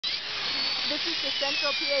This is the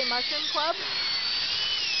Central PA Mushroom Club,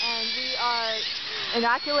 and we are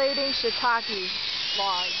inoculating shiitake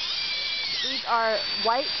logs. These are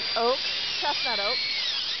white oak, chestnut oak,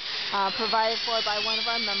 provided for by one of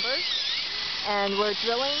our members, and we're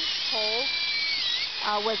drilling holes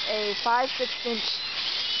with a 5/16"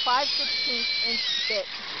 bit.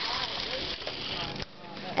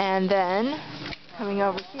 And then, coming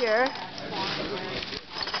over here,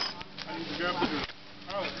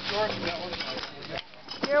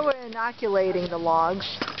 we're inoculating the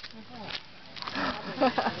logs.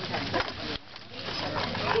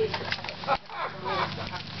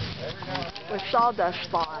 With sawdust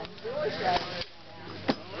spawn.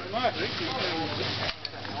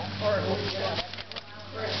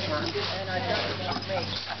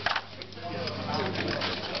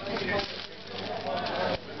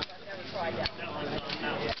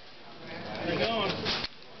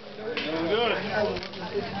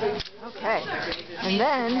 Okay, and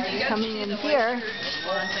then coming in here,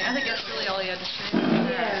 I think that's really all you had to say.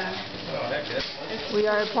 Yeah. We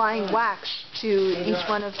are applying wax to each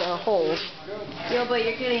one of the holes. Yeah, but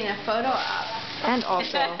you're getting a photo op. And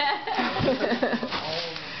also,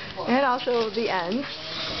 and also the ends.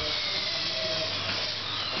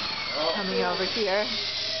 Coming over here.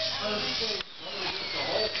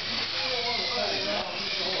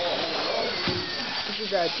 This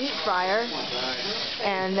is a deep fryer,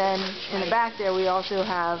 and then in the back there we also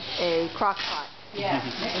have a crock pot. Yeah.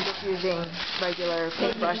 I'm just using regular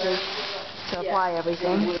paintbrushes to apply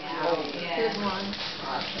everything. Here's one. I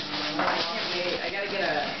can't wait. I gotta get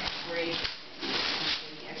a great.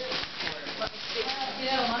 You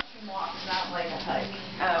know, mushroom walk's not like a hike.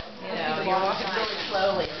 Oh, you know, you're walking really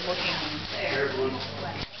slowly and looking there.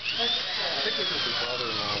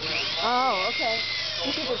 Oh, okay.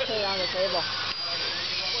 You can just put it on the table.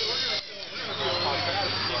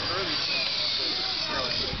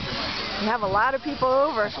 We have a lot of people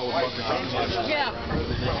over. Yeah.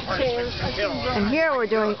 And here we're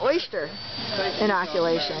doing oyster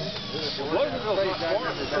inoculation.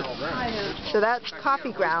 So that's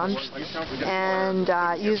coffee grounds and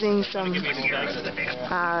using some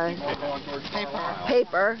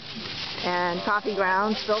paper and coffee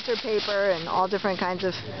grounds, filter paper, and all different kinds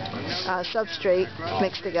of substrate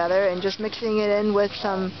mixed together, and just mixing it in with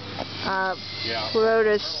some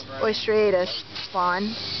Pleurotus oystratus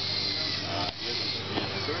spawn.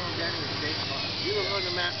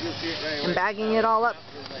 And bagging it all up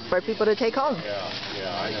for people to take home.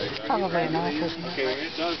 Probably enough, isn't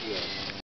it?